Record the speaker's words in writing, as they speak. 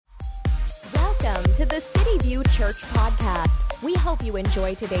to the City View Church podcast. We hope you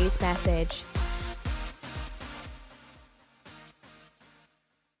enjoy today's message.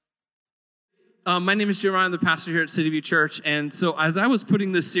 My name is Jeremiah. I'm the pastor here at City View Church. And so as I was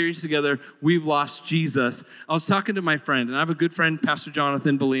putting this series together, We've Lost Jesus, I was talking to my friend, and I have a good friend, Pastor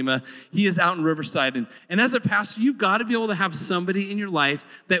Jonathan Belima. He is out in Riverside. And as a pastor, you've got to be able to have somebody in your life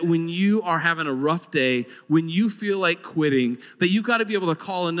that when you are having a rough day, when you feel like quitting, that you've got to be able to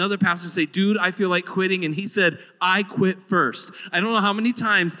call another pastor and say, dude, I feel like quitting. And he said, I quit first. I don't know how many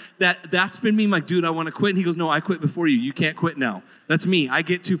times that's been me. I'm like, dude, I want to quit. And he goes, no, I quit before you. You can't quit now. That's me. I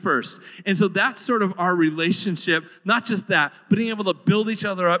get to first. And so that's sort of our relationship. Not just that, but being able to build each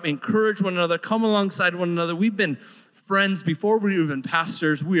other up, encourage one another, come alongside one another. We've been friends before we were even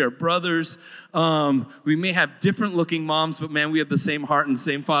pastors. We are brothers. We may have different looking moms, but man, we have the same heart and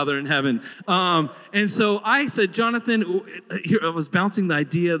same Father in heaven. And so I said, Jonathan, here I was bouncing the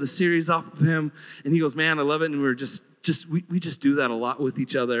idea of the series off of him, and he goes, man, I love it. And we were we just do that a lot with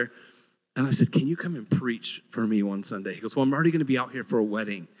each other. And I said, can you come and preach for me one Sunday? He goes, well, I'm already going to be out here for a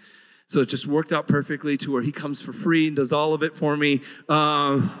wedding. So it just worked out perfectly to where he comes for free and does all of it for me.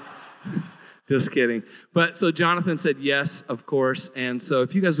 Just kidding. But so Jonathan said yes, of course. And so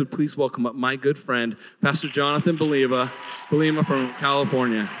if you guys would please welcome up my good friend, Pastor Jonathan Belima from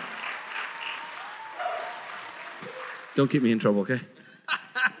California. Don't get me in trouble, okay?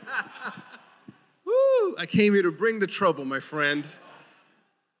 Woo! I came here to bring the trouble, my friend.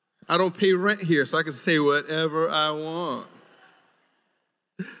 I don't pay rent here, so I can say whatever I want.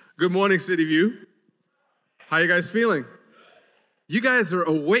 Good morning, City View. How you guys feeling? You guys are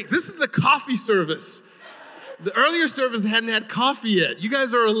awake. This is the coffee service. The earlier service hadn't had coffee yet. You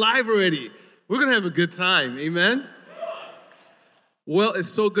guys are alive already. We're going to have a good time. Amen? Well, it's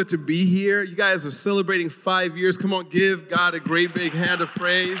so good to be here. You guys are celebrating 5 years. Come on, give God a great big hand of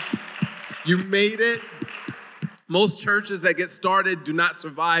praise. You made it. Most churches that get started do not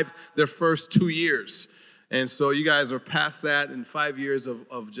survive their first 2 years. And so you guys are past that in 5 years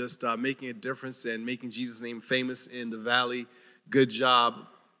of just making a difference and making Jesus' name famous in the valley. Good job,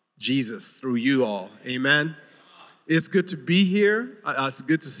 Jesus, through you all. Amen. It's good to be here. It's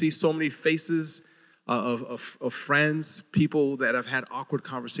good to see so many faces of friends, people that I've had awkward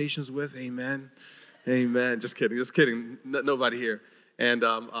conversations with. Amen. Amen. Just kidding. Nobody here. And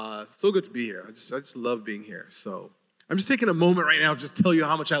so good to be here. I just love being here. So I'm just taking a moment right now to just tell you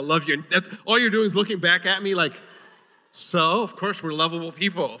how much I love you. And all you're doing is looking back at me like, so, of course, we're lovable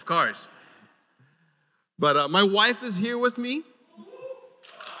people, of course. But my wife is here with me.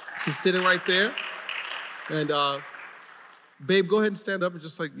 She's sitting right there. And, babe, go ahead and stand up and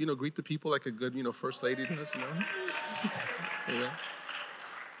just, greet the people like a good, first lady does, Yeah.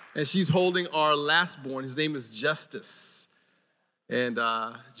 And she's holding our last born. His name is Justice. And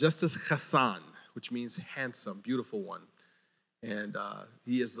Justice Hassan, which means handsome, beautiful one. And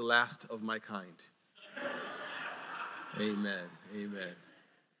he is the last of my kind. Amen. Amen.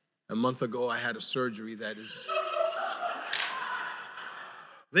 A month ago, I had a surgery that is...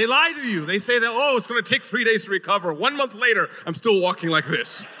 They lie to you. They say that, it's going to take 3 days to recover. 1 month later, I'm still walking like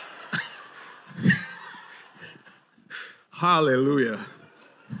this. Hallelujah.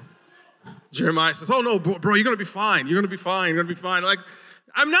 Jeremiah says, oh, no, bro, you're going to be fine. You're going to be fine. You're going to be fine. Like,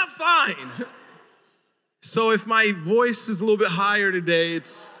 I'm not fine. So if my voice is a little bit higher today,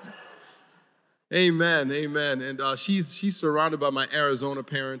 it's amen, amen. And she's surrounded by my Arizona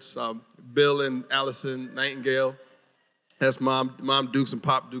parents, Bill and Allison Nightingale. That's Mom Dukes and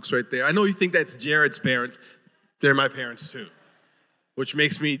Pop Dukes right there. I know you think that's Jared's parents. They're my parents too, which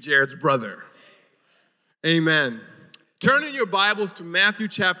makes me Jared's brother. Amen. Turn in your Bibles to Matthew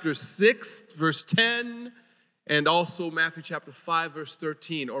chapter 6, verse 10, and also Matthew chapter 5, verse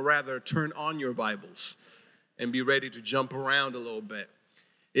 13, or rather, turn on your Bibles and be ready to jump around a little bit.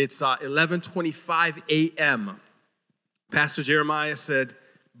 It's 11:25 a.m. Pastor Jeremiah said,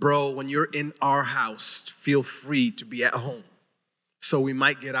 bro, when you're in our house, feel free to be at home. So we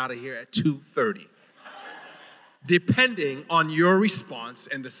might get out of here at 2:30, depending on your response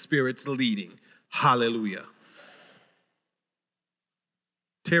and the Spirit's leading. Hallelujah.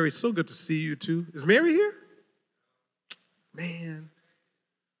 Terry, it's so good to see you too. Is Mary here? Man,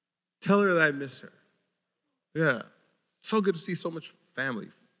 tell her that I miss her. Yeah, so good to see so much family,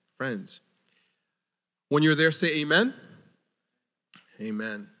 friends. When you're there, say amen.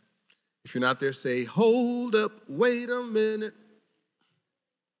 Amen. If you're not there, say, hold up, wait a minute.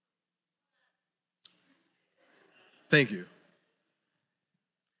 Thank you.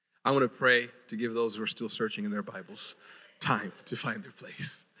 I want to pray to give those who are still searching in their Bibles time to find their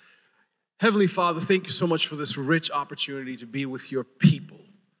place. Heavenly Father, thank you so much for this rich opportunity to be with your people.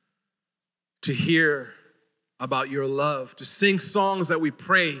 to hear about your love, to sing songs that we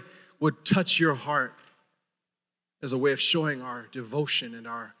pray would touch your heart as a way of showing our devotion and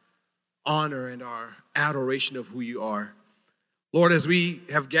our honor and our adoration of who you are. Lord, as we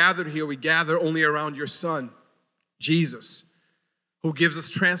have gathered here, we gather only around your Son, Jesus, who gives us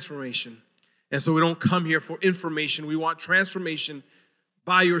transformation. And so we don't come here for information. We want transformation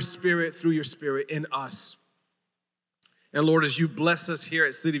by your Spirit, through your Spirit in us. And Lord, as you bless us here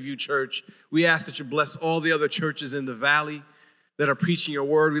at City View Church, we ask that you bless all the other churches in the valley that are preaching your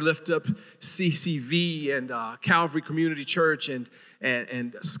word. We lift up CCV and Calvary Community Church and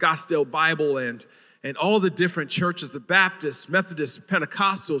Scottsdale Bible and all the different churches, the Baptists, Methodists,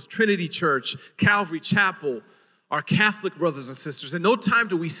 Pentecostals, Trinity Church, Calvary Chapel, our Catholic brothers and sisters. At no time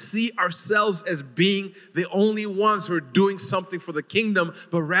do we see ourselves as being the only ones who are doing something for the kingdom,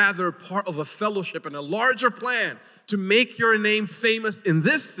 but rather part of a fellowship and a larger plan to make your name famous in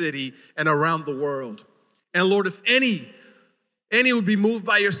this city and around the world. And Lord, if any would be moved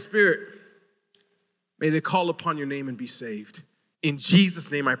by your Spirit, may they call upon your name and be saved. In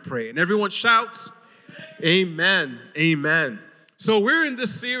Jesus' name I pray. And everyone shouts, amen, amen. So we're in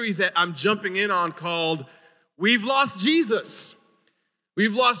this series that I'm jumping in on called We've Lost Jesus.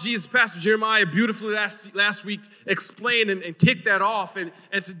 We've lost Jesus. Pastor Jeremiah beautifully last week explained and kicked that off. And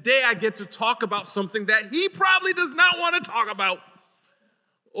today I get to talk about something that he probably does not want to talk about.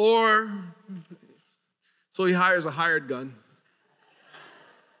 Or so he hires a hired gun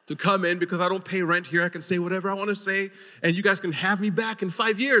to come in because I don't pay rent here. I can say whatever I want to say. And you guys can have me back in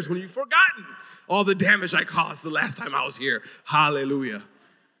 5 years when you've forgotten all the damage I caused the last time I was here. Hallelujah.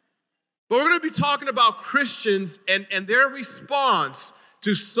 But we're going to be talking about Christians and their response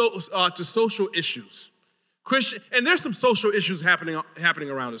to social issues. And there's some social issues happening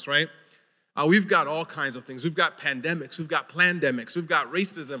around us, right? We've got all kinds of things. We've got pandemics. We've got plandemics. We've got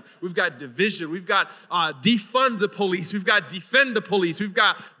racism. We've got division. We've got defund the police. We've got defend the police. We've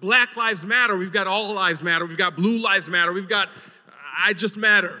got Black Lives Matter. We've got All Lives Matter. We've got Blue Lives Matter. We've got I Just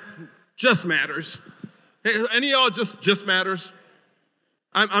Matter. Just Matters. Any of y'all just matters?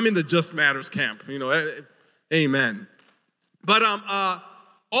 I'm in the just matters camp, amen. But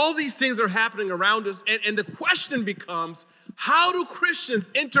all these things are happening around us, and the question becomes, how do Christians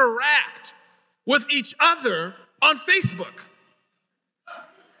interact with each other on Facebook?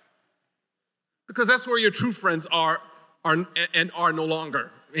 Because that's where your true friends are no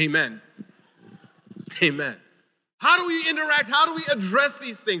longer. Amen. Amen. How do we interact? How do we address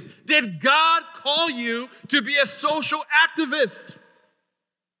these things? Did God call you to be a social activist?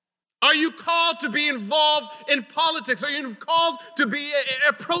 Are you called to be involved in politics? Are you called to be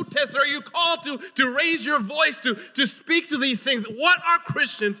a protester? Are you called to raise your voice, to speak to these things? What are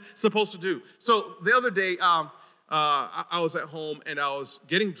Christians supposed to do? So the other day, I was at home and I was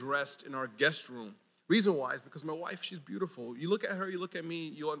getting dressed in our guest room. Reason why is because my wife, she's beautiful. You look at her, you look at me,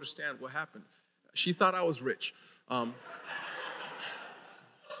 you'll understand what happened. She thought I was rich.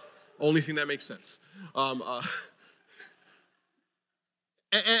 Only thing that makes sense.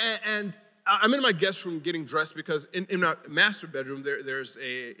 And I'm in my guest room getting dressed because in my master bedroom, there's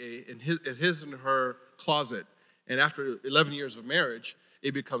in his and her closet. And after 11 years of marriage,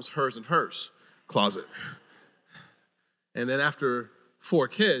 it becomes hers and hers closet. And then after 4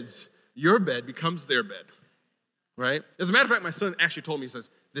 kids, your bed becomes their bed, right? As a matter of fact, my son actually told me, he says,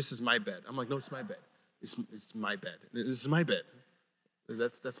 this is my bed. I'm like, no, it's my bed. It's my bed. This is my bed.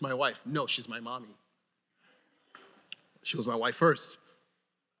 That's my wife. No, she's my mommy. She was my wife first.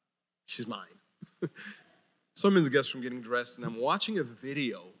 She's mine. So I'm in the guest room getting dressed, and I'm watching a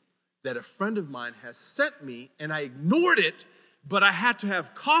video that a friend of mine has sent me, and I ignored it, but I had to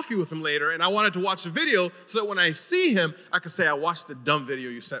have coffee with him later, and I wanted to watch the video so that when I see him, I could say, I watched the dumb video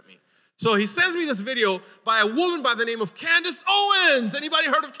you sent me. So he sends me this video by a woman by the name of Candace Owens. Anybody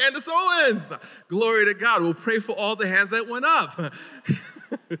heard of Candace Owens? Glory to God. We'll pray for all the hands that went up.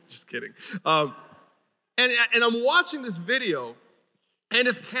 Just kidding. And I'm watching this video, and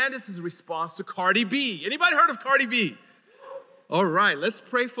it's Candace's response to Cardi B. Anybody heard of Cardi B? All right, let's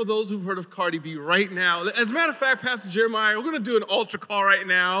pray for those who've heard of Cardi B right now. As a matter of fact, Pastor Jeremiah, we're going to do an altar call right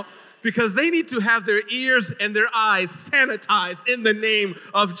now because they need to have their ears and their eyes sanitized in the name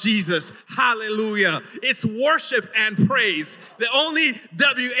of Jesus. Hallelujah. It's worship and praise. The only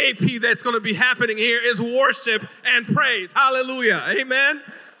WAP that's going to be happening here is worship and praise. Hallelujah. Amen.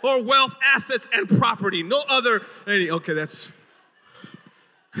 Or wealth, assets, and property. No other. Okay, that's.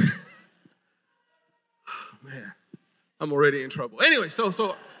 Man, I'm already in trouble. Anyway,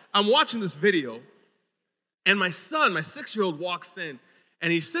 so I'm watching this video, and my son, my 6-year-old, walks in,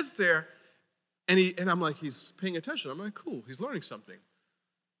 and he sits there, and I'm like, he's paying attention. I'm like, cool, he's learning something.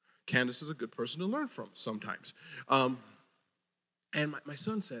 Candace is a good person to learn from sometimes. And my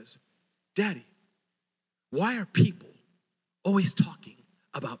son says, Daddy, why are people always talking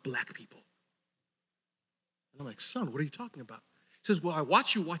about black people? And I'm like, son, what are you talking about? He says, well, I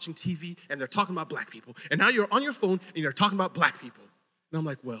watch you watching TV and they're talking about black people. And now you're on your phone and you're talking about black people. And I'm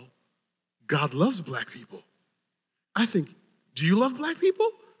like, well, God loves black people. I think, do you love black people?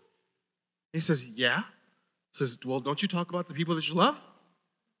 He says, yeah. He says, well, don't you talk about the people that you love?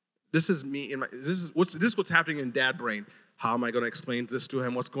 This is me this is what's happening in dad brain. How am I going to explain this to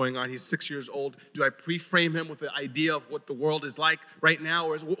him? What's going on? He's 6 years old. Do I pre-frame him with the idea of what the world is like right now?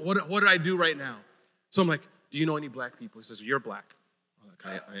 Or what do I do right now? So I'm like, do you know any black people? He says, you're black. I'm like,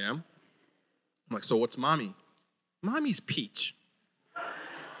 I am? I'm like, so what's mommy? Mommy's peach. I'm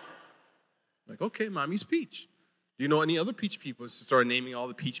like, okay, mommy's peach. Do you know any other peach people? He started naming all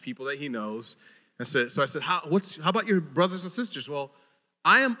the peach people that he knows. I said, how about your brothers and sisters? Well,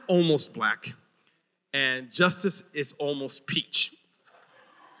 I am almost black. And Justice is almost peach.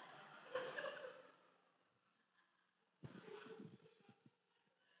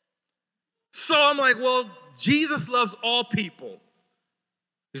 So I'm like, well, Jesus loves all people.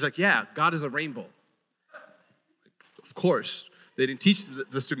 He's like, yeah, God is a rainbow. Of course. They didn't teach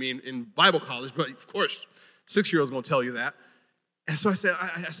this to me in Bible college, but of course, 6-year-old's going to tell you that. And so I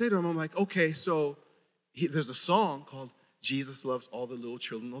say to him, I'm like, okay, so there's a song called Jesus Loves All the Little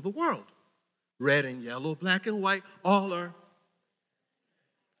Children of the World. Red and yellow, black and white, all are.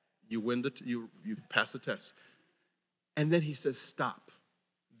 You win you pass the test. And then he says, stop.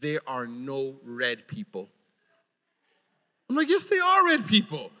 There are no red people. I'm like, yes, they are red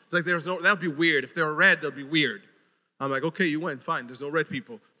people. It's like, that would be weird. If they're red, they'll be weird. I'm like, okay, you win, fine. There's no red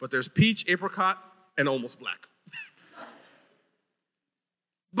people. But there's peach, apricot, and almost black.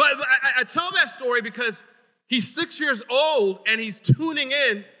 But I tell that story because he's 6 years old and he's tuning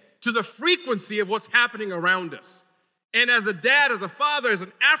in to the frequency of what's happening around us. And as a dad, as a father, as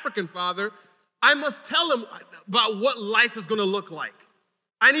an African father, I must tell him about what life is going to look like.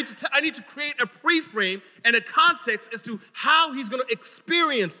 I need to create a pre-frame and a context as to how he's going to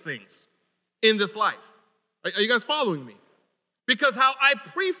experience things in this life. Are you guys following me? Because how I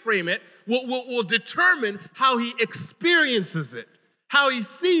pre-frame it will determine how he experiences it, how he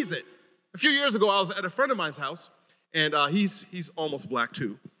sees it. A few years ago, I was at a friend of mine's house, and he's almost black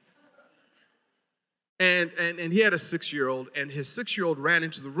too. And he had a 6-year-old, and his 6-year-old ran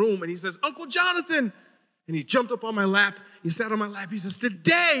into the room, and he says, Uncle Jonathan. And he jumped up on my lap. He sat on my lap. He says,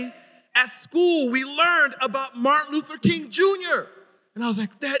 today at school, we learned about Martin Luther King Jr. And I was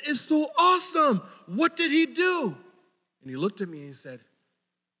like, that is so awesome. What did he do? And he looked at me and he said,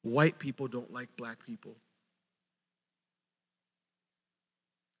 white people don't like black people.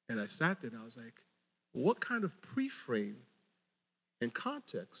 And I sat there and I was like, what kind of pre-frame and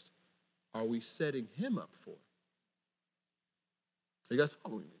context are we setting him up for? Are you guys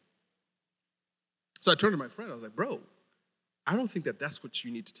following me? So I turned to my friend. I was like, bro, I don't think that's what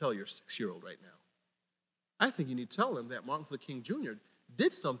you need to tell your 6-year-old right now. I think you need to tell him that Martin Luther King Jr.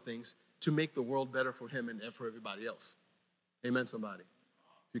 did some things to make the world better for him and for everybody else. Amen, somebody.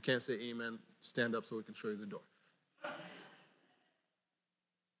 If you can't say amen, stand up so we can show you the door.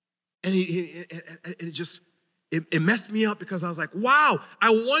 And it messed me up because I was like, wow,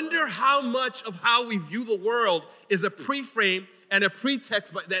 I wonder how much of how we view the world is a pre-frame and a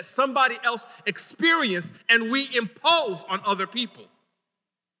pretext that somebody else experienced and we impose on other people.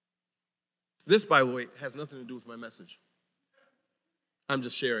 This, by the way, has nothing to do with my message. I'm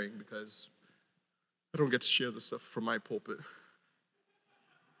just sharing because I don't get to share this stuff from my pulpit.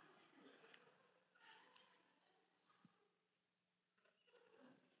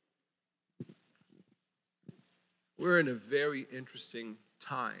 We're in a very interesting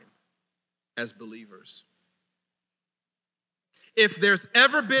time as believers. If there's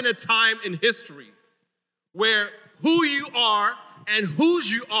ever been a time in history where who you are and whose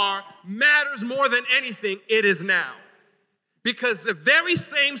you are matters more than anything, it is now. Because the very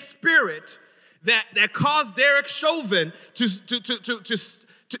same spirit that caused Derek Chauvin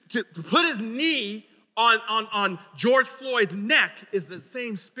to put his knee on George Floyd's neck is the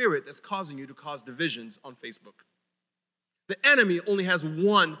same spirit that's causing you to cause divisions on Facebook. The enemy only has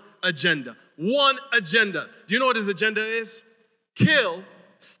one agenda. One agenda. Do you know what his agenda is? Kill,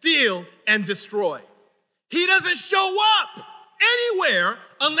 steal, and destroy. He doesn't show up anywhere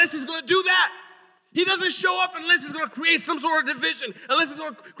unless he's going to do that. He doesn't show up unless he's going to create some sort of division, unless he's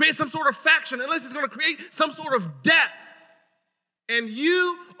going to create some sort of faction, unless he's going to create some sort of death. And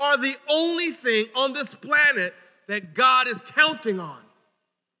you are the only thing on this planet that God is counting on.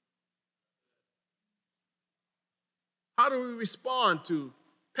 How do we respond to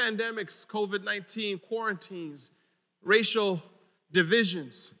Pandemics, COVID-19, quarantines, racial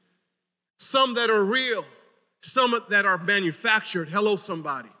divisions, some that are real, some that are manufactured. Hello,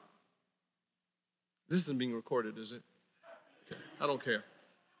 somebody. This isn't being recorded, is it? Okay, I don't care.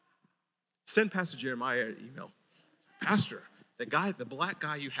 Send Pastor Jeremiah an email. Pastor, the black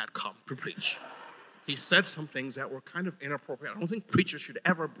guy you had come to preach, he said some things that were kind of inappropriate. I don't think preachers should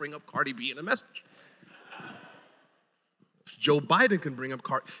ever bring up Cardi B in a message. Joe Biden can bring up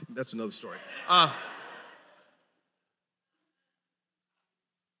Cardi. That's another story. I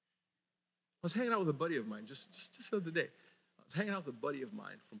was hanging out with a buddy of mine just the other day. I was hanging out with a buddy of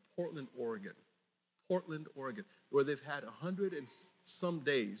mine from Portland, Oregon, where they've had 100 and some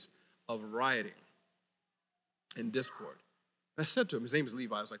days of rioting and discord. And I said to him, his name is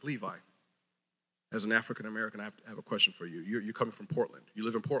Levi. I was like, Levi, as an African American, I have a question for you. You're coming from Portland. You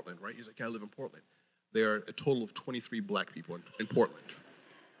live in Portland, right? He's like, yeah, I live in Portland. There are a total of 23 black people in Portland.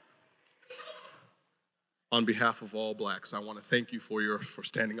 On behalf of all blacks, I want to thank you for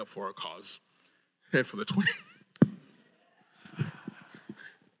standing up for our cause and for the 20.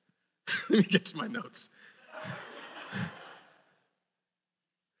 Let me get to my notes.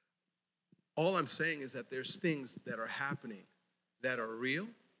 All I'm saying is that there's things that are happening that are real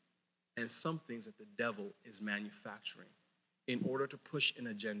and some things that the devil is manufacturing in order to push an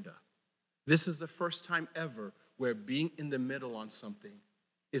agenda. This is the first time ever where being in the middle on something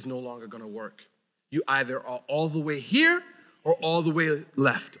is no longer going to work. You either are all the way here or all the way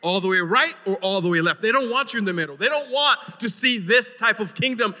left, all the way right or all the way left. They don't want you in the middle. They don't want to see this type of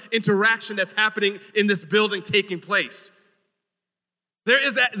kingdom interaction that's happening in this building taking place. There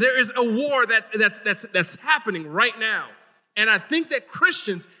is a war that's happening right now. And I think that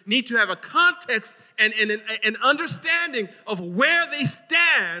Christians need to have a context and an understanding of where they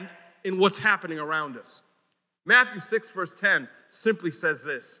stand in what's happening around us. Matthew 6, verse 10 simply says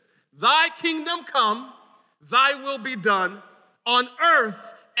this: Thy kingdom come, thy will be done on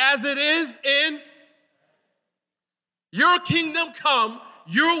earth as it is in. Your kingdom come,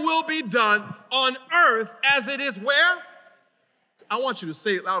 your will be done on earth as it is where? I want you to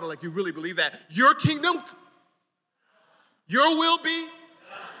say it louder like you really believe that. Your kingdom, your will be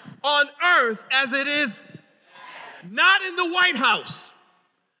on earth as it is, not in the White House,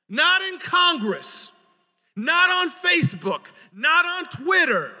 not in Congress, not on Facebook, not on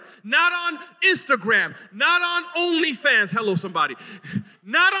Twitter, not on Instagram, not on OnlyFans. Hello, somebody.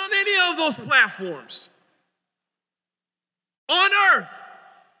 Not on any of those platforms. On earth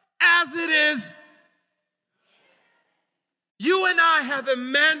as it is. You and I have a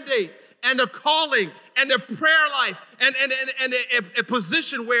mandate and a calling and a prayer life and a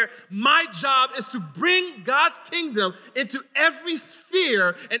position where my job is to bring God's kingdom into every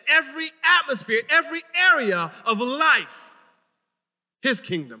sphere and every atmosphere, every area of life. His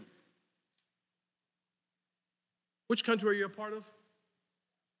kingdom. Which country are you a part of?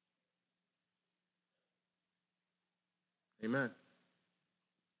 Amen.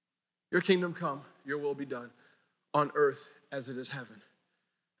 Your kingdom come, your will be done on earth as it is heaven,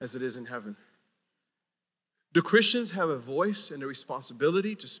 as it is in heaven. Do Christians have a voice and a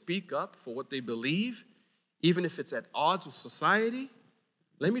responsibility to speak up for what they believe, even if it's at odds with society?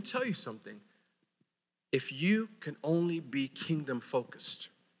 Let me tell you something. If you can only be kingdom focused,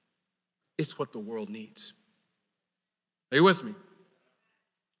 it's what the world needs. Are you with me?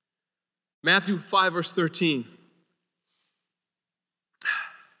 Matthew 5, verse 13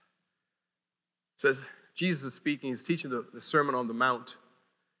 says, Jesus is speaking, he's teaching the Sermon on the Mount.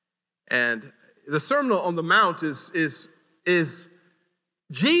 And the Sermon on the Mount is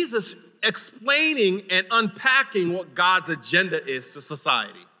Jesus explaining and unpacking what God's agenda is to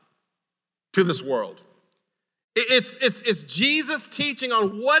society, to this world. It's Jesus teaching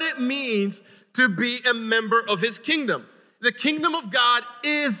on what it means to be a member of his kingdom. The kingdom of God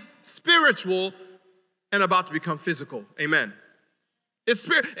is spiritual and about to become physical. Amen. It's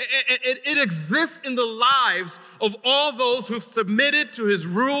spirit. It exists in the lives of all those who've submitted to his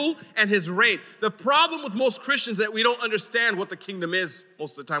rule and his reign. The problem with most Christians is that we don't understand what the kingdom is.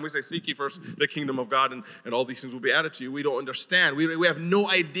 Most of the time we say, seek ye first the kingdom of God and all these things will be added to you. We don't understand. We have no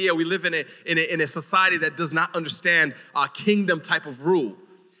idea. We live in a society that does not understand a kingdom type of rule.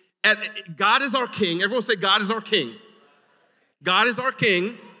 And God is our king. Everyone say, God is our king. God is our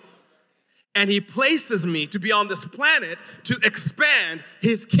king. And he places me to be on this planet to expand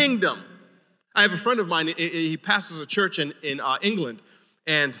his kingdom. I have a friend of mine, he pastors a church in England.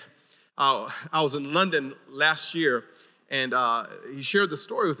 And I was in London last year, and he shared the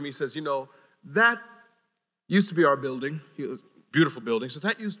story with me. He says, that used to be our building. Beautiful building. He says,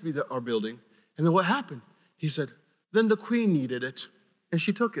 that used to be our building. And then what happened? He said, then the Queen needed it. And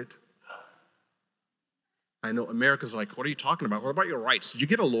she took it. I know America's like, what are you talking about? What about your rights? Did you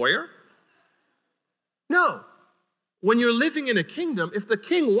get a lawyer? No. When you're living in a kingdom, if the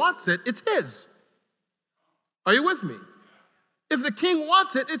king wants it, it's his. Are you with me? If the king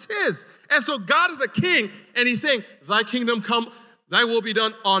wants it, it's his. And so God is a king, and he's saying, thy kingdom come, thy will be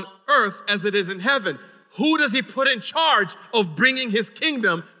done on earth as it is in heaven. Who does he put in charge of bringing his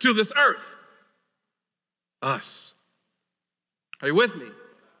kingdom to this earth? Us. Are you with me?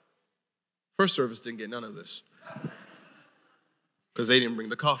 First service didn't get none of this because they didn't bring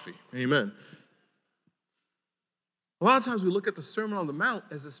the coffee. Amen. A lot of times we look at the Sermon on the Mount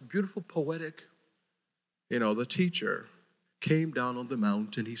as this beautiful poetic, the teacher came down on the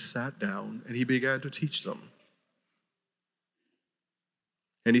mount and he sat down and he began to teach them.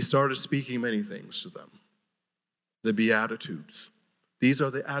 And he started speaking many things to them. The Beatitudes. These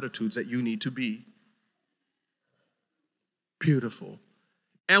are the attitudes that you need to be. Beautiful.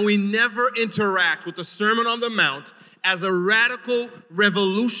 And we never interact with the Sermon on the Mount as a radical,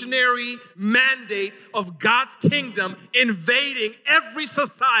 revolutionary mandate of God's kingdom invading every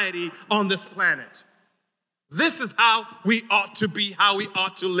society on this planet. This is how we ought to be, how we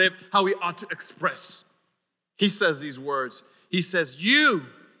ought to live, how we ought to express. He says these words. He says, you,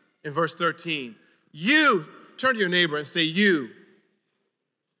 in verse 13, you, turn to your neighbor and say, you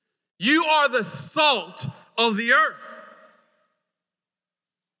are the salt of the earth.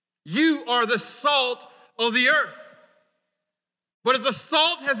 You are the salt of the earth. But if the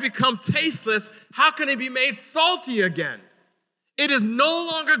salt has become tasteless, how can it be made salty again? It is no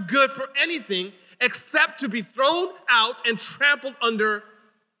longer good for anything except to be thrown out and trampled under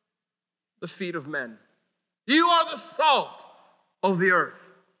the feet of men. You are the salt of the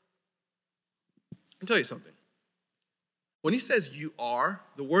earth. I'll tell you something. When he says you are,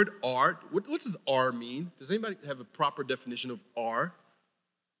 the word are, what does are mean? Does anybody have a proper definition of are?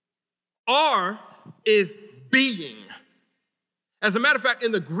 Are is being. As a matter of fact,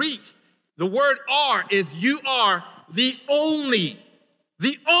 in the Greek, the word are is you are the only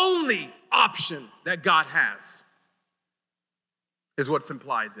option that God has, is what's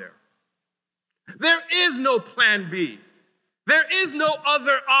implied there. There is no plan B. There is no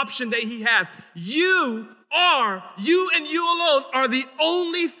other option that he has. You and you alone are the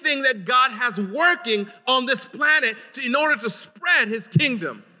only thing that God has working on this planet in order to spread his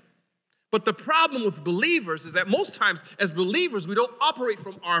kingdom. But the problem with believers is that most times as believers, we don't operate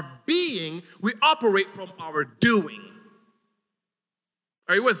from our being, we operate from our doing.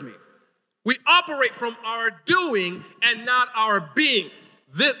 Are you with me? We operate from our doing and not our being.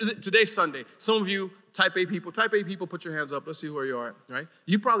 Today's Sunday. Some of you type A people, put your hands up. Let's see where you are, right?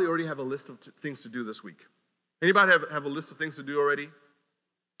 You probably already have a list of things to do this week. Anybody have a list of things to do already?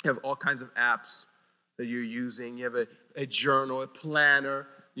 You have all kinds of apps that you're using. You have a journal, a planner.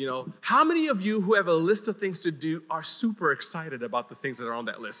 How many of you who have a list of things to do are super excited about the things that are on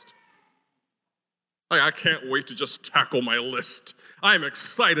that list? I can't wait to just tackle my list. I'm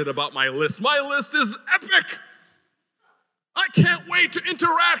excited about my list. My list is epic. I can't wait to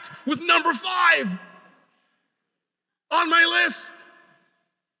interact with number 5 on my list.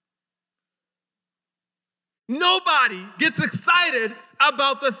 Nobody gets excited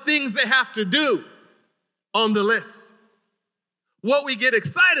about the things they have to do on the list. What we get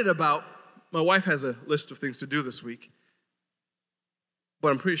excited about, my wife has a list of things to do this week, but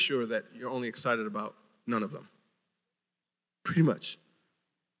I'm pretty sure that you're only excited about none of them. Pretty much.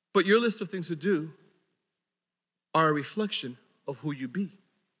 But your list of things to do are a reflection of who you be.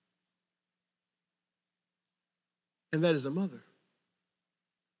 And that is a mother,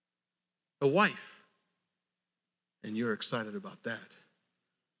 a wife, and you're excited about that.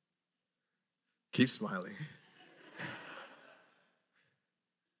 Keep smiling.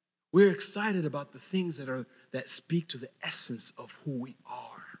 We're excited about the things that speak to the essence of who we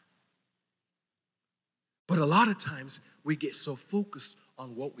are. But a lot of times we get so focused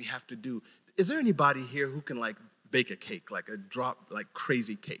on what we have to do. Is there anybody here who can bake a cake,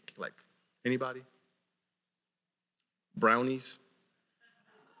 crazy cake? Anybody? Brownies?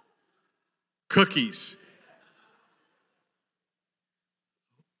 Cookies?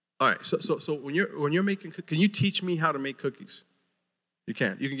 All right, so when you're making, can you teach me how to make cookies? You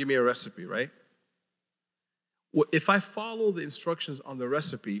can. You can give me a recipe, right? Well, if I follow the instructions on the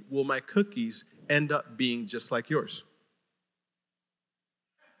recipe, will my cookies end up being just like yours?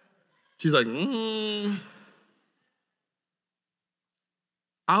 She's like,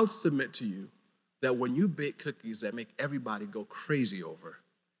 I would submit to you that when you bake cookies that make everybody go crazy over,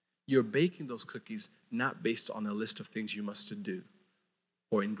 you're baking those cookies not based on a list of things you must do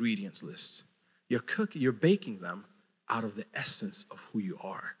or ingredients list. You're baking them out of the essence of who you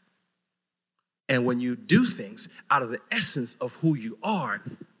are. And when you do things out of the essence of who you are,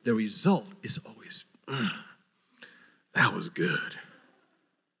 the result is always, that was good.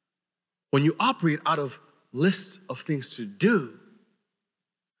 When you operate out of lists of things to do,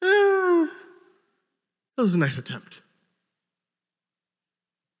 that was a nice attempt.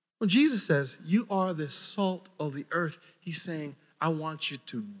 When Jesus says, you are the salt of the earth, he's saying, I want you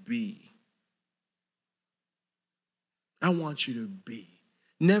to be. I want you to be.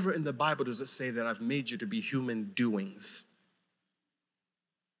 Never in the Bible does it say that I've made you to be human doings.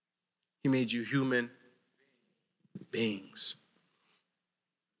 He made you human beings.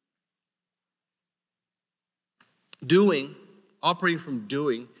 Doing, operating from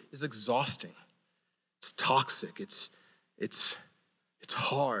doing, is exhausting. It's toxic. It's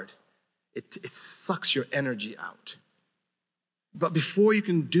hard. It sucks your energy out. But before you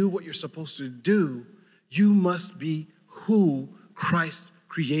can do what you're supposed to do, you must be who Christ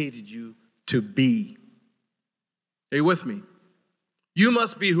created you to be. Are you with me? You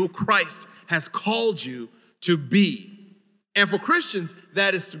must be who Christ has called you to be. And for Christians,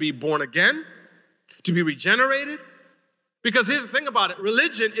 that is to be born again, to be regenerated. Because here's the thing about it,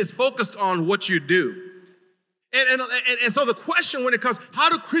 religion is focused on what you do. And so the question when it comes, how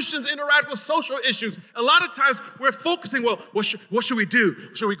do Christians interact with social issues? A lot of times we're focusing, well, what should we do?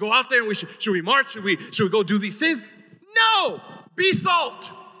 Should we go out there and should we march? Should we go do these things? No, be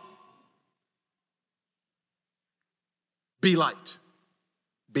salt. Be light.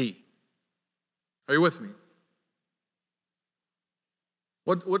 Be. Are you with me?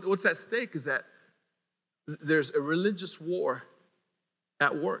 What's at stake is that there's a religious war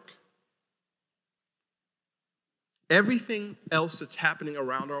at work. Everything else that's happening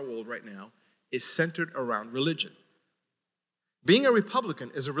around our world right now is centered around religion. Being a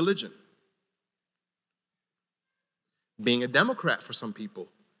Republican is a religion. Being a Democrat for some people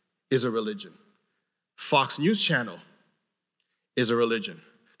is a religion. Fox News Channel is a religion.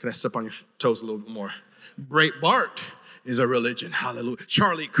 Can I step on your toes a little bit more? Breitbart is a religion. Hallelujah.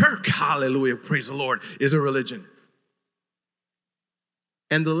 Charlie Kirk, hallelujah, praise the Lord, is a religion.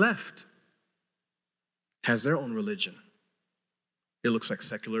 And the left has their own religion. It looks like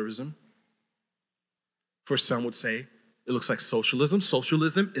secularism. For some would say it looks like socialism.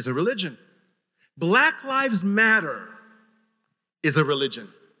 Socialism is a religion. Black Lives Matter is a religion.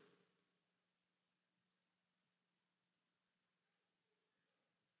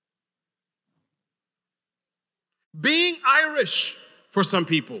 Being Irish for some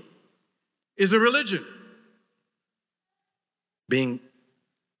people is a religion. Being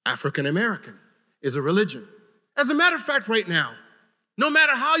African American is a religion. As a matter of fact, right now, no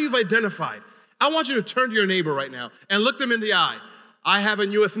matter how you've identified, I want you to turn to your neighbor right now and look them in the eye. I have a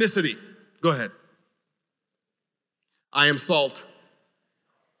new ethnicity. Go ahead. I am salt.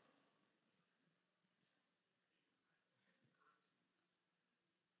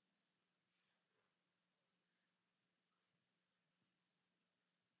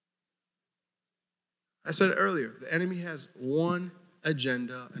 I said it earlier, the enemy has one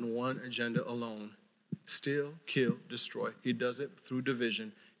agenda and one agenda alone. Steal, kill, destroy. He does it through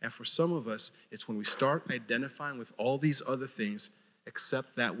division. And for some of us, it's when we start identifying with all these other things,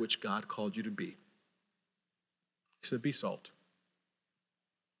 except that which God called you to be. He said, be salt.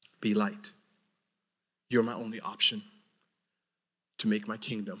 Be light. You're my only option to make my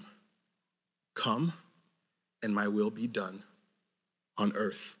kingdom come and my will be done on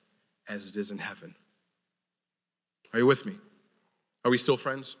earth as it is in heaven. Are you with me? Are we still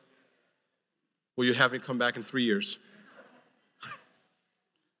friends? Will you have me come back in 3 years?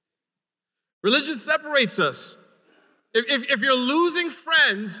 Religion separates us. If you're losing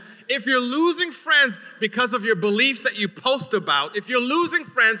friends because of your beliefs that you post about, if you're losing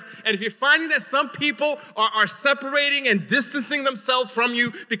friends and if you're finding that some people are separating and distancing themselves from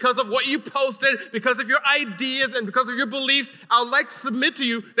you because of what you posted, because of your ideas and because of your beliefs, I would like to submit to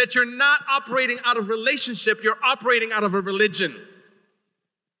you that you're not operating out of relationship, you're operating out of a religion.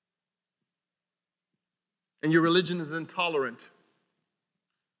 And your religion is intolerant.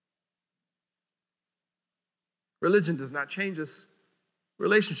 Religion does not change us.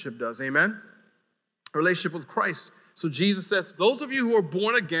 Relationship does, amen? A relationship with Christ. So Jesus says, those of you who are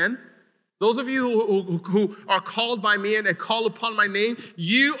born again, those of you who are called by me and call upon my name,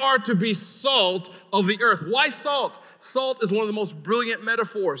 you are to be salt of the earth. Why salt? Salt is one of the most brilliant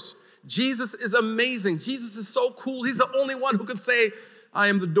metaphors. Jesus is amazing. Jesus is so cool. He's the only one who can say, I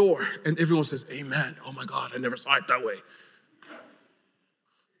am the door. And everyone says, amen. Oh my God, I never saw it that way.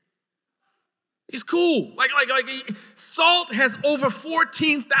 He's cool. Salt has over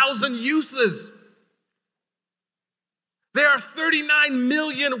 14,000 uses. There are 39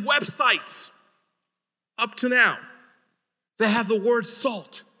 million websites up to now that have the word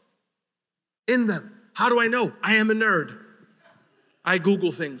salt in them. How do I know? I am a nerd. I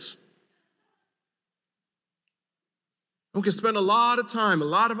Google things. We can spend a lot of time, a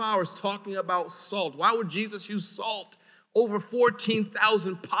lot of hours talking about salt. Why would Jesus use salt? Over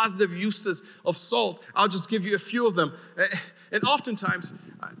 14,000 positive uses of salt. I'll just give you a few of them. And oftentimes,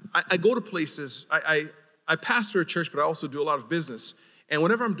 I go to places, I pastor a church, but I also do a lot of business. And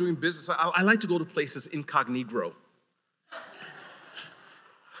whenever I'm doing business, I like to go to places incognito.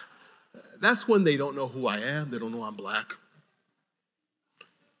 That's when they don't know who I am. They don't know I'm black.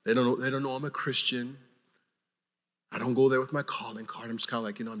 They don't know I'm a Christian. I don't go there with my calling card. I'm just kind of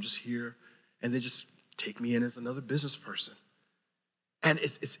like, I'm just here. And they just take me in as another business person. And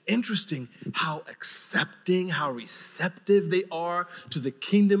it's interesting how accepting, how receptive they are to the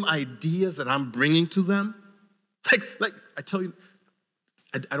kingdom ideas that I'm bringing to them. Like I tell you,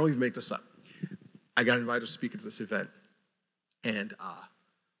 I don't even make this up. I got invited to speak at this event. And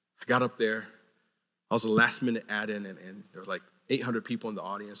I got up there. I was a last minute add-in, and there were like 800 people in the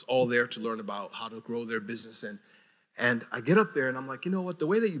audience, all there to learn about how to grow their business. And I get up there and I'm like, you know what? The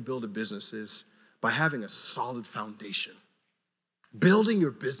way that you build a business is by having a solid foundation. Building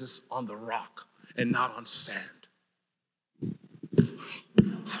your business on the rock and not on sand.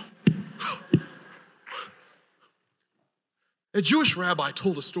 A Jewish rabbi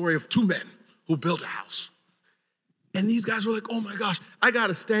told a story of two men who built a house. And these guys were like, oh my gosh, I got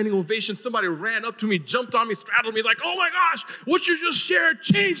a standing ovation. Somebody ran up to me, jumped on me, straddled me like, oh my gosh, what you just shared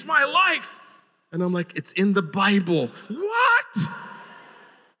changed my life. And I'm like, it's in the Bible. What?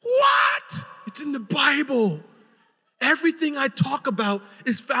 It's in the Bible. Everything I talk about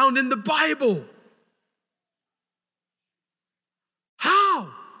is found in the Bible. How?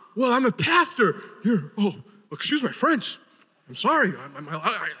 Well, I'm a pastor. Excuse my French. I'm sorry.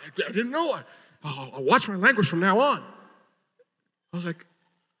 I didn't know. I'll watch my language from now on. I was like,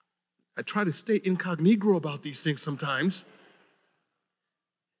 I try to stay incognito about these things sometimes.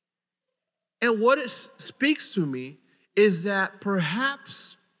 And what it speaks to me is that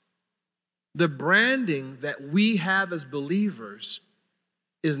perhaps the branding that we have as believers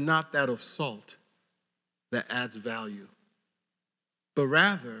is not that of salt that adds value, but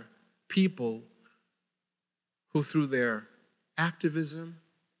rather people who through their activism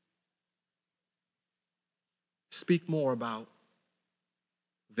speak more about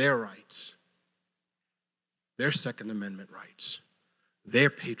their rights, their Second Amendment rights, their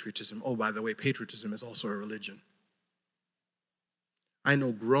patriotism. Oh, by the way, patriotism is also a religion. I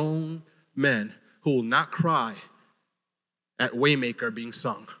know grown men who will not cry at Waymaker being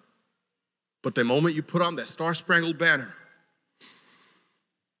sung. But the moment you put on that Star-Spangled Banner,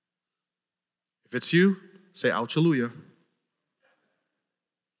 if it's you, say, Ouchallelujah.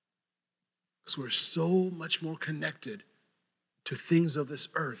 Because we're so much more connected to things of this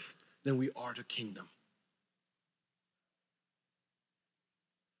earth than we are to kingdom.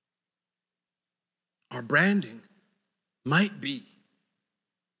 Our branding might be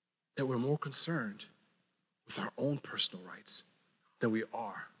that we're more concerned with our own personal rights than we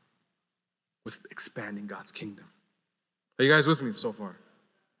are with expanding God's kingdom. Are you guys with me so far?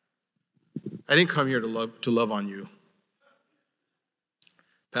 I didn't come here to love on you.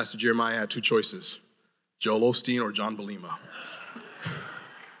 Pastor Jeremiah had two choices, Joel Osteen or John Belima.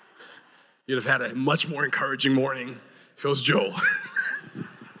 You'd have had a much more encouraging morning if it was Joel.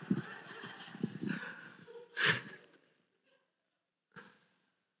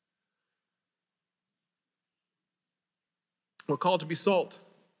 We're called to be salt,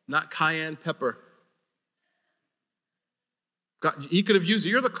 not cayenne pepper. God, he could have used it.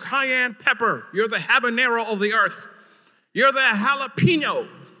 You're the cayenne pepper. You're the habanero of the earth. You're the jalapeno.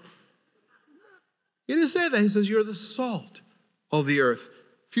 He didn't say that. He says you're the salt of the earth.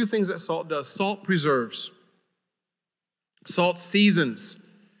 A few things that salt does. Salt preserves. Salt seasons.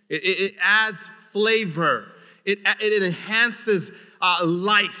 It adds flavor. It enhances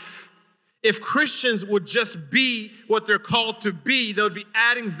life. If Christians would just be what they're called to be, they would be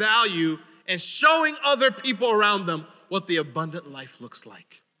adding value and showing other people around them what the abundant life looks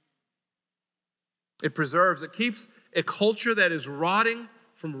like. It preserves, it keeps a culture that is rotting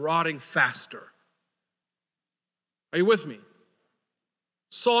from rotting faster. Are you with me?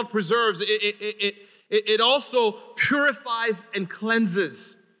 Salt preserves, it also purifies and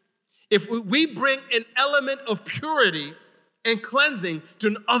cleanses. If we bring an element of purity and cleansing to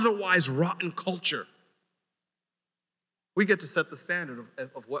an otherwise rotten culture, we get to set the standard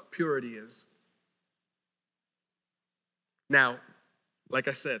of what purity is. Now, like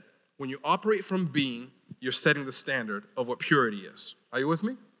I said, when you operate from being you're setting the standard of what purity is. Are you with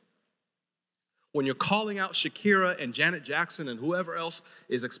me? When you're calling out Shakira and Janet Jackson and whoever else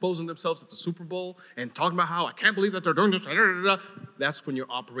is exposing themselves at the Super Bowl and talking about how I can't believe that they're doing this, that's when you're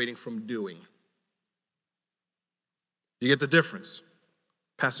operating from doing. You get the difference?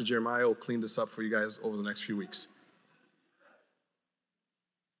 Pastor Jeremiah will clean this up for you guys over the next few weeks.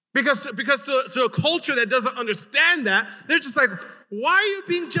 Because to a culture that doesn't understand that, they're just like, why are you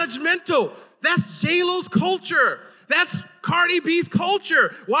being judgmental? That's J-Lo's culture. That's Cardi B's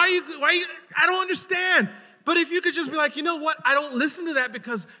culture. Why are you, I don't understand. But if you could just be like, you know what? I don't listen to that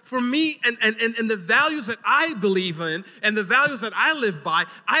because for me and the values that I believe in and the values that I live by,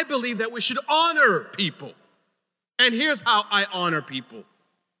 I believe that we should honor people. And here's how I honor people.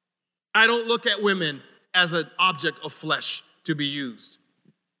 I don't look at women as an object of flesh to be used.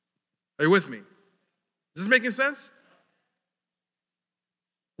 Are you with me? Is this making sense?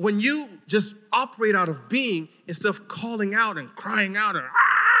 When you just operate out of being instead of calling out and crying out and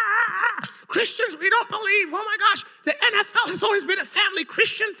Christians, we don't believe. Oh my gosh, the NFL has always been a family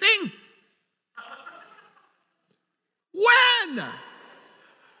Christian thing. When?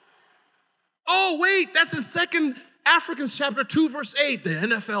 Oh wait, that's in 2 Africans chapter 2 verse 8. The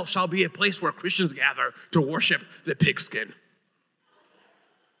NFL shall be a place where Christians gather to worship the pigskin.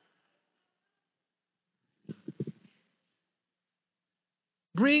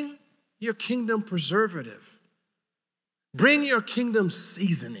 Bring your kingdom preservative. Bring your kingdom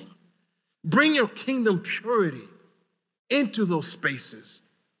seasoning. Bring your kingdom purity into those spaces.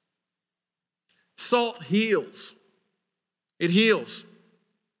 Salt heals. It heals.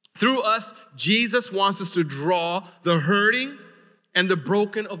 Through us, Jesus wants us to draw the hurting and the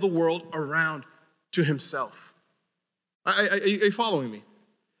broken of the world around to himself. Are you following me?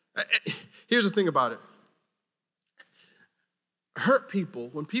 Here's the thing about it. Hurt people,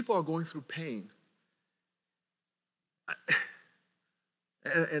 when people are going through pain,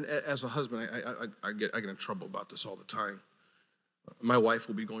 and as a husband, I get in trouble about this all the time. My wife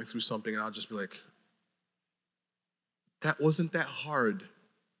will be going through something, and I'll just be like, that wasn't that hard.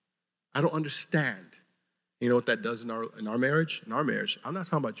 I don't understand. You know what that does in our marriage? In our marriage, I'm not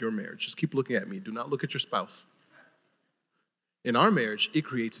talking about your marriage. Just keep looking at me. Do not look at your spouse. In our marriage, it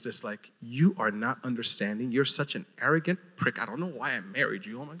creates this like, you are not understanding. You're such an arrogant prick. I don't know why I married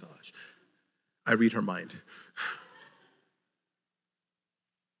you. Oh my gosh. I read her mind.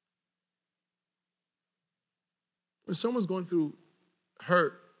 When someone's going through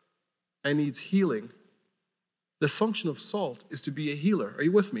hurt and needs healing, the function of salt is to be a healer. Are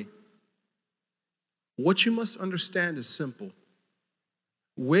you with me? What you must understand is simple.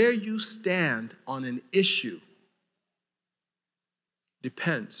 Where you stand on an issue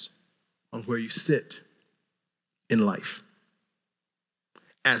depends on where you sit in life.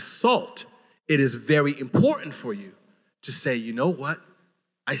 As salt, it is very important for you to say, you know what?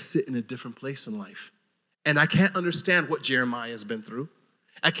 I sit in a different place in life. And I can't understand what Jeremiah has been through.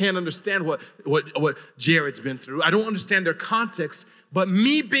 I can't understand what Jared's been through. I don't understand their context. But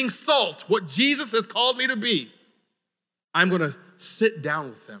me being salt, what Jesus has called me to be, I'm going to sit down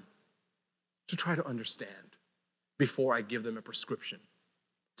with them to try to understand before I give them a prescription.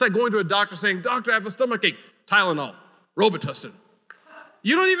 It's like going to a doctor saying, doctor, I have a stomachache. Tylenol, Robitussin.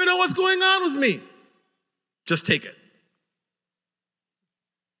 You don't even know what's going on with me. Just take it.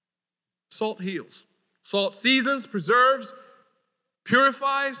 Salt heals. Salt seasons, preserves,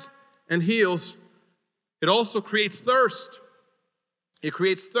 purifies, and heals. It also creates thirst. It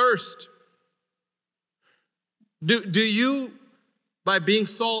creates thirst. Do you, by being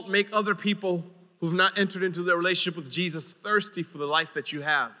salt, make other people who've not entered into their relationship with Jesus thirsty for the life that you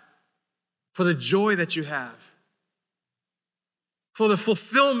have, for the joy that you have, for the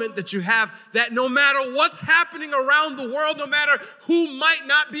fulfillment that you have, that no matter what's happening around the world, no matter who might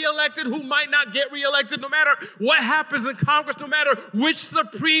not be elected, who might not get reelected, no matter what happens in Congress, no matter which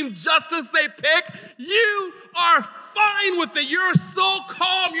Supreme Justice they pick, you are fine with it. You're so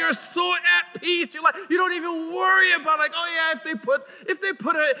calm. You're so at peace. You're like, you don't even worry about like, oh yeah, if they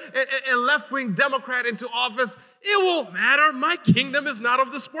put a left-wing Democrat into office, it won't matter. My kingdom is not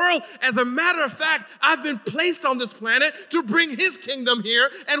of this world. As a matter of fact, I've been placed on this planet to bring his kingdom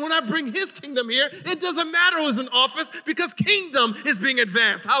here. And when I bring his kingdom here, it doesn't matter who's in office because kingdom is being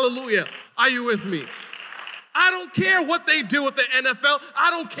advanced. Hallelujah. Are you with me? I don't care what they do with the NFL.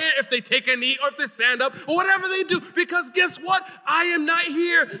 I don't care if they take a knee or if they stand up or whatever they do. Because guess what? I am not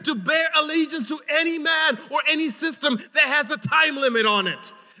here to bear allegiance to any man or any system that has a time limit on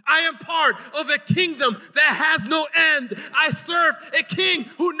it. I am part of a kingdom that has no end. I serve a king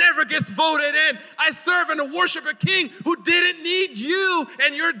who never gets voted in. I serve and worship a king who didn't need you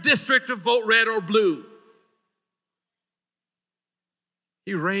and your district to vote red or blue.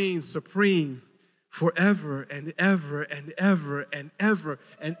 He reigns supreme forever and ever and ever and ever.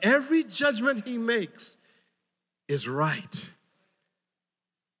 And every judgment he makes is right.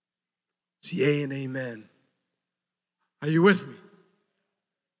 It's yea and amen. Are you with me?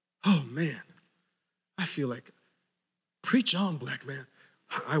 Oh, man. I feel like, preach on, black man.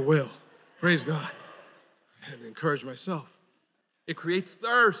 I will. Praise God. And encourage myself. It creates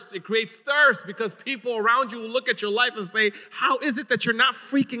thirst. It creates thirst because people around you will look at your life and say, how is it that you're not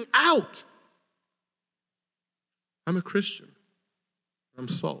freaking out? I'm a Christian. I'm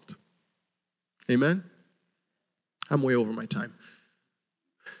salt. Amen? I'm way over my time.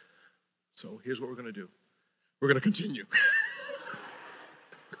 So here's what we're going to do. We're going to continue.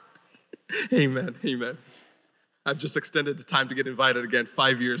 Amen. Amen. I've just extended the time to get invited again.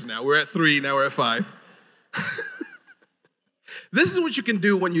 5 years now. We're at 3, now we're at 5. This is what you can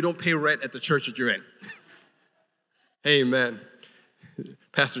do when you don't pay rent at the church that you're in. Amen.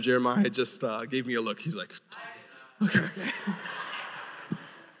 Pastor Jeremiah just gave me a look. He's like, okay.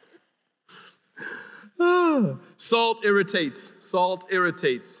 Salt irritates. Salt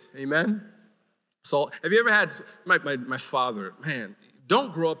irritates. Amen. Salt. Have you ever had, my father, man,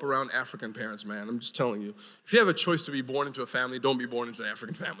 don't grow up around African parents, man. I'm just telling you. If you have a choice to be born into a family, don't be born into an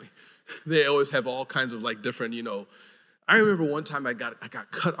African family. They always have all kinds of like different, I remember one time I got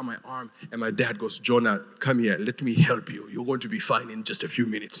cut on my arm, and my dad goes, Jonah, come here, let me help you. You're going to be fine in just a few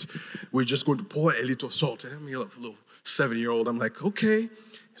minutes. We're just going to pour a little salt. And I'm a little 7-year-old. I'm like, okay.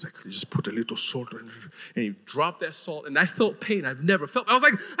 He's like, just put a little salt in it. And he dropped that salt, and I felt pain I've never felt. I was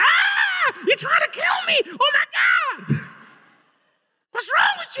like, you're trying to kill me. Oh, my God. What's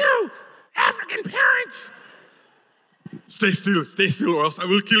wrong with you, African parents? Stay still, or else I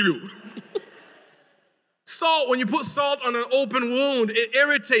will kill you. Salt, when you put salt on an open wound, it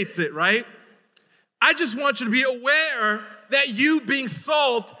irritates it, right? I just want you to be aware that you being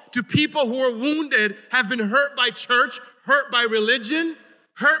salt to people who are wounded have been hurt by church, hurt by religion,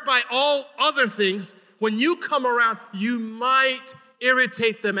 hurt by all other things. When you come around, you might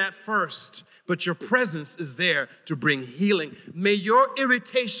irritate them at first, but your presence is there to bring healing. May your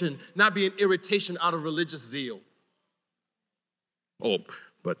irritation not be an irritation out of religious zeal. Oh,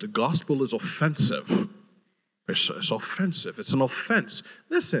 but the gospel is offensive. It's offensive. It's an offense.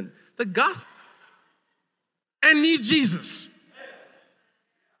 Listen, the gospel and need Jesus.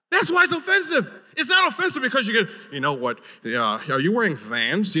 That's why it's offensive. It's not offensive because you get, you know what, are you wearing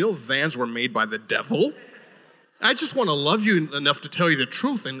Vans? You know Vans were made by the devil. I just want to love you enough to tell you the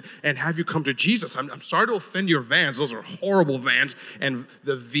truth and have you come to Jesus. I'm sorry to offend your Vans. Those are horrible Vans. And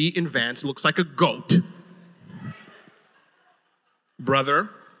the V in Vans looks like a goat. Brother,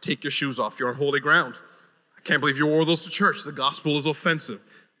 take your shoes off. You're on holy ground. I can't believe you wore those to church. The gospel is offensive.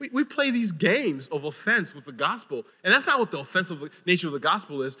 We play these games of offense with the gospel, and that's not what the offensive nature of the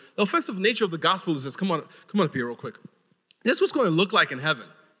gospel is. The offensive nature of the gospel is this. Come on up here real quick. This is what's going to look like in heaven.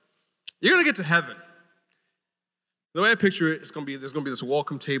 You're going to get to heaven. The way I picture it, there's going to be this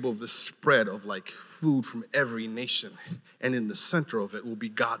welcome table of this spread of like food from every nation, and in the center of it will be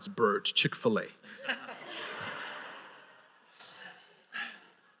God's bird, Chick-fil-A.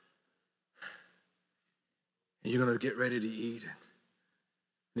 And you're going to get ready to eat.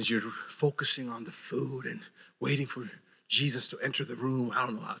 And as you're focusing on the food and waiting for Jesus to enter the room, I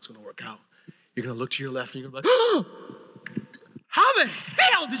don't know how it's going to work out. You're going to look to your left and you're going to be like, oh, how the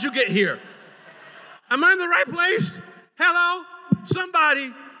hell did you get here? Am I in the right place? Hello? Somebody.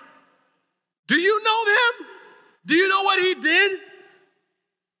 Do you know them? Do you know what he did?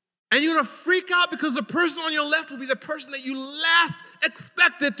 And you're going to freak out because the person on your left will be the person that you last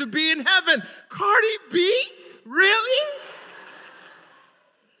expected to be in heaven. Cardi B? Really?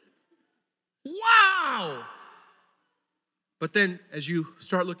 Wow. But then as you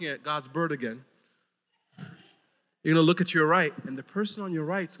start looking at God's bird again, you're going to look at your right, and the person on your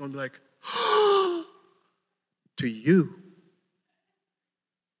right is going to be like, to you.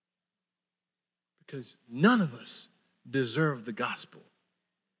 Because none of us deserve the gospel.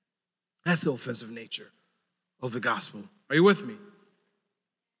 That's the offensive nature of the gospel. Are you with me?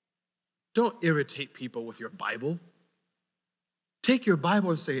 Don't irritate people with your Bible. Take your Bible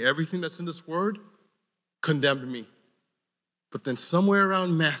and say, everything that's in this word condemned me. But then somewhere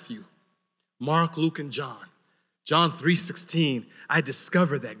around Matthew, Mark, Luke, and John 3:16, I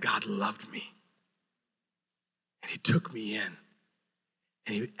discovered that God loved me. And he took me in.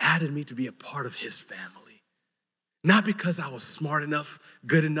 And he added me to be a part of his family. Not because I was smart enough,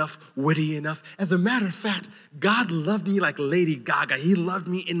 good enough, witty enough. As a matter of fact, God loved me like Lady Gaga. He loved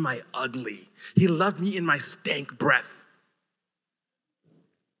me in my ugly. He loved me in my stank breath.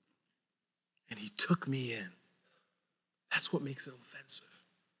 And he took me in. That's what makes it offensive.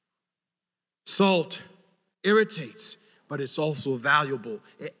 Salt irritates, but it's also valuable.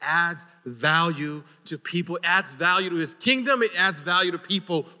 It adds value to people. It adds value to his kingdom. It adds value to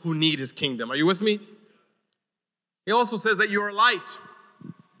people who need his kingdom. Are you with me? He also says that you are light.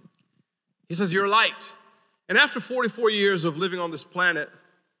 He says you're light. And after 44 years of living on this planet,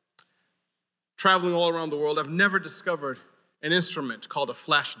 traveling all around the world, I've never discovered an instrument called a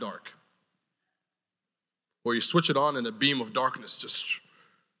flash dark, where you switch it on and a beam of darkness just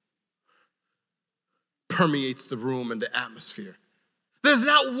permeates the room and the atmosphere. There's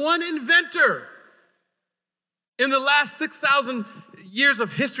not one inventor in the last 6,000 years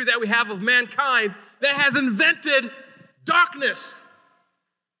of history that we have of mankind that has invented darkness.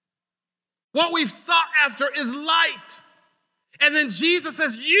 What we've sought after is light. And then Jesus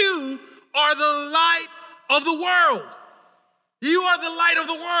says, you are the light of the world. You are the light of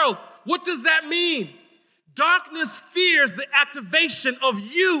the world. What does that mean? Darkness fears the activation of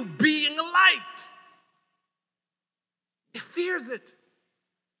you being a light. It fears it.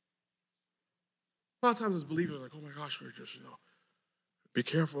 A lot of times as believers are like, oh my gosh, we're just, be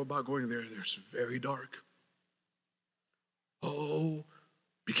careful about going there. It's very dark. Oh,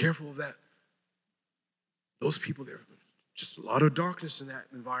 be careful of that. Those people, there's just a lot of darkness in that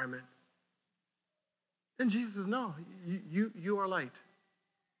environment. And Jesus says, no, you are light.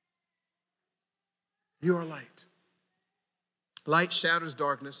 You are light. Light shatters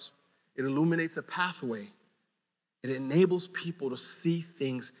darkness. It illuminates a pathway. It enables people to see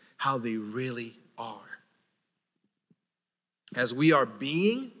things how they really are. As we are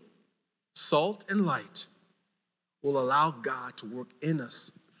being salt and light, will allow God to work in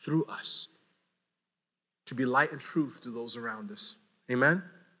us, through us, to be light and truth to those around us. Amen?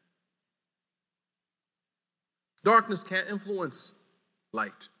 Darkness can't influence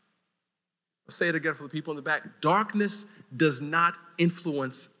light. I'll say it again for the people in the back. Darkness does not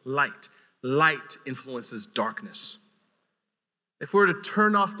influence light. Light influences darkness. If we were to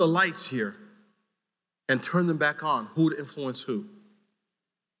turn off the lights here and turn them back on, who would influence who?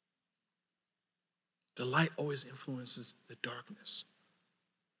 The light always influences the darkness.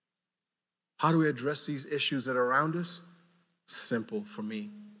 How do we address these issues that are around us? Simple for me.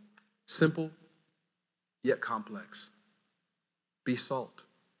 Simple, yet complex. Be salt.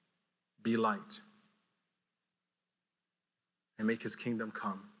 Be light. And make his kingdom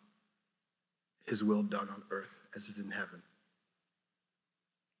come. His will done on earth as it is in heaven.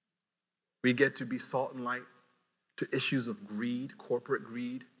 We get to be salt and light to issues of greed, corporate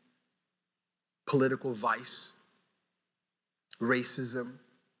greed, political vice, racism,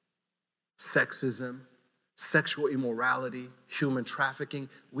 sexism, sexual immorality, human trafficking.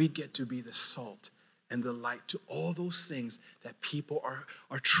 We get to be the salt and the light to all those things that people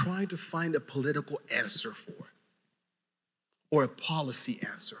are trying to find a political answer for or a policy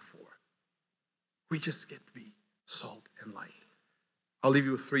answer for. We just get to be salt and light. I'll leave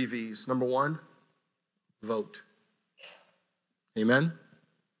you with 3 V's. Number 1, vote. Amen?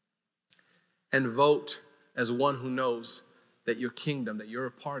 And vote as one who knows that your kingdom, that you're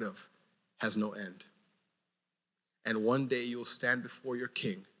a part of, has no end. And one day you'll stand before your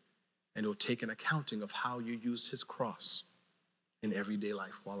king and he'll take an accounting of how you used his cross in everyday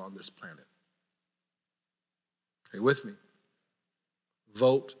life while on this planet. Are you with me?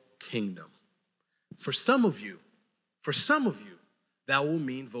 Vote kingdom. For some of you, that will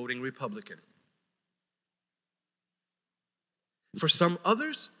mean voting Republican. For some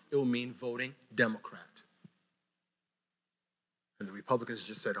others, it will mean voting Democrat. And the Republicans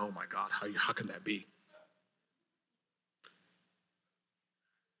just said, oh my God, how can that be?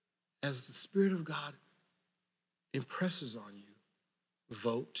 As the Spirit of God impresses on you,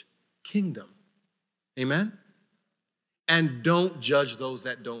 vote kingdom. Amen? And don't judge those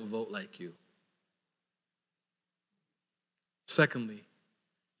that don't vote like you. Secondly,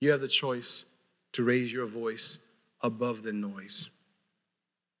 you have the choice to raise your voice above the noise.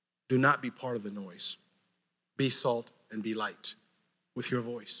 Do not be part of the noise. Be salt and be light with your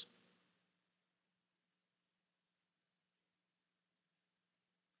voice.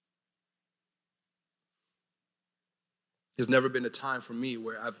 There's never been a time for me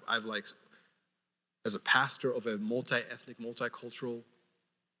where I've like, as a pastor of a multi-ethnic, multicultural,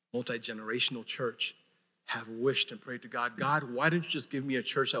 multi-generational church, have wished and prayed to God, God, why didn't you just give me a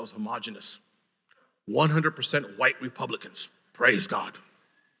church that was homogenous? 100% white Republicans. Praise God.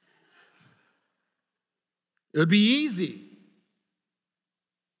 It would be easy.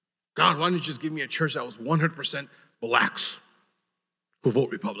 God, why didn't you just give me a church that was 100% blacks who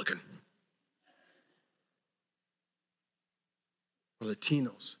vote Republican? Or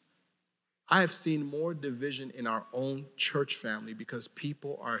Latinos. I have seen more division in our own church family because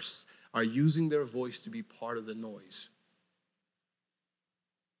people are using their voice to be part of the noise.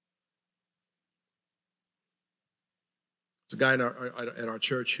 There's a guy at our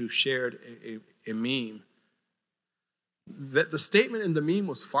church who shared a meme. That the statement in the meme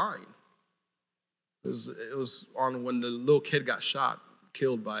was fine. It was on when the little kid got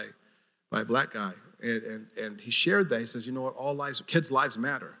killed by a black guy. And he shared that. He says, you know what, kids' lives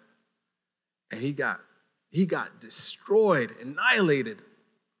matter. And he got destroyed, annihilated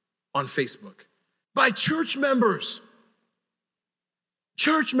on Facebook by church members.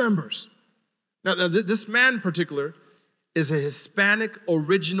 Church members. Now this man in particular is a Hispanic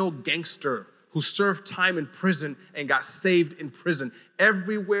original gangster who served time in prison and got saved in prison.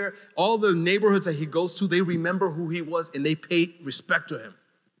 Everywhere, all the neighborhoods that he goes to, they remember who he was and they pay respect to him.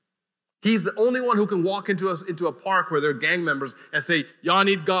 He's the only one who can walk into a park where there are gang members and say, y'all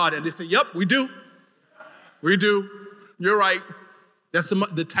need God. And they say, yep, we do. We do. You're right. That's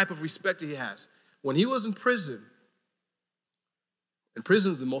the type of respect he has. When he was in prison, and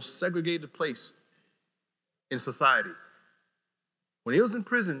prison is the most segregated place in society. When he was in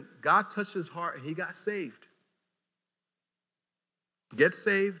prison, God touched his heart and he got saved. Gets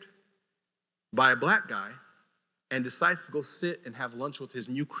saved by a black guy and decides to go sit and have lunch with his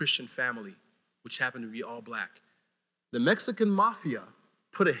new Christian family, which happened to be all black. The Mexican mafia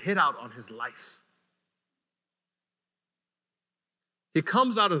put a hit out on his life. He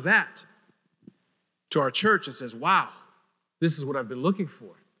comes out of that to our church and says, wow, this is what I've been looking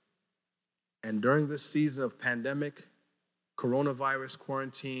for. And during this season of pandemic, coronavirus,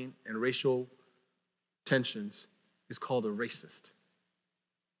 quarantine, and racial tensions, is called a racist.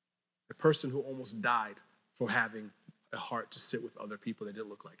 A person who almost died for having a heart to sit with other people that didn't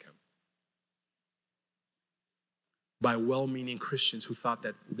look like him. By well-meaning Christians who thought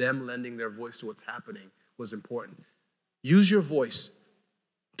that them lending their voice to what's happening was important. Use your voice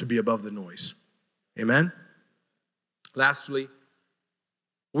to be above the noise. Amen? Lastly,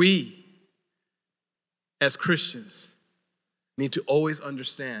 we as Christians need to always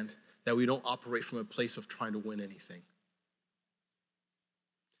understand that we don't operate from a place of trying to win anything.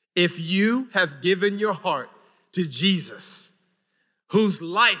 If you have given your heart to Jesus, whose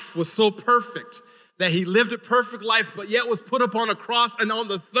life was so perfect that he lived a perfect life, but yet was put upon a cross and on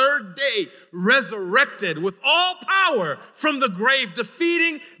the third day resurrected with all power from the grave,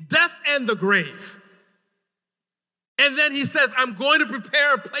 defeating death and the grave. And then he says, I'm going to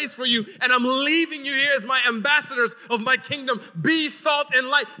prepare a place for you, and I'm leaving you here as my ambassadors of my kingdom. Be salt and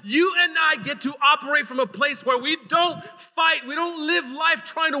light. You and I get to operate from a place where we don't fight. We don't live life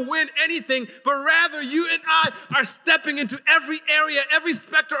trying to win anything, but rather you and I are stepping into every area, every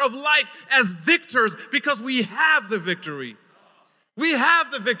specter of life as victors because we have the victory. We have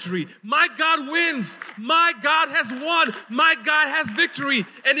the victory. My God wins. My God has won. My God has victory.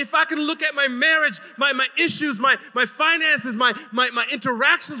 And if I can look at my marriage, my issues, my finances, my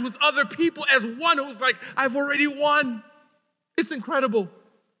interactions with other people as one who's like, I've already won. It's incredible.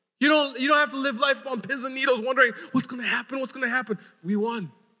 You don't have to live life on pins and needles wondering what's going to happen, what's going to happen. We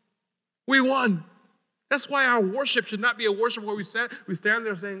won. We won. That's why our worship should not be a worship where we stand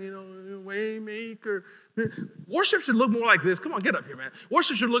there saying, Waymaker. Worship should look more like this. Come on, get up here, man.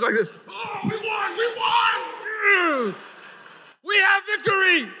 Worship should look like this. Oh, we won. We have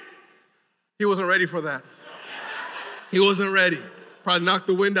victory. He wasn't ready for that. He wasn't ready. Probably knocked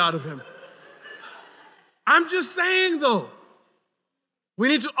the wind out of him. I'm just saying, though, we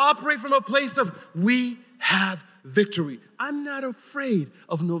need to operate from a place of we have victory. I'm not afraid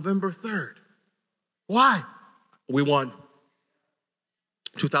of November 3rd. Why? We won.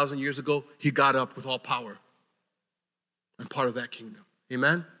 2,000 years ago, he got up with all power. I'm part of that kingdom.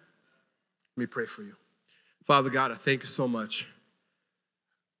 Amen? Let me pray for you. Father God, I thank you so much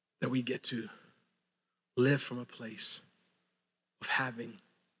that we get to live from a place of having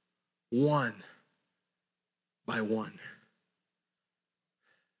one by one.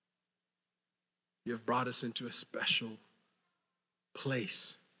 You have brought us into a special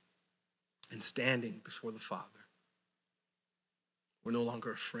place and standing before the Father. We're no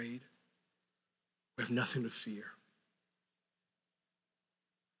longer afraid. We have nothing to fear.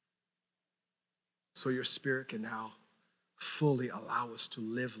 So your Spirit can now fully allow us to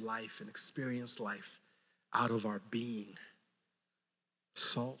live life and experience life out of our being,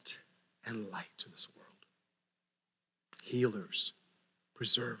 salt and light to this world. Healers,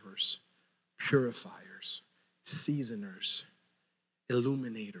 preservers, purifiers, seasoners,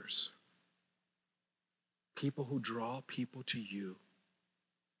 illuminators, people who draw people to you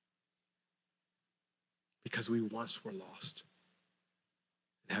because we once were lost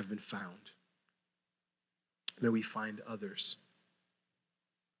and have been found. May we find others.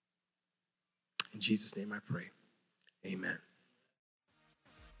 In Jesus' name I pray. Amen.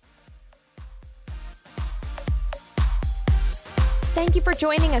 Thank you for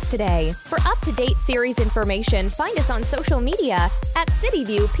joining us today. For up-to-date series information, find us on social media at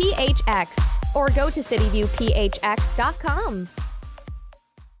CityViewPHX or go to cityviewphx.com.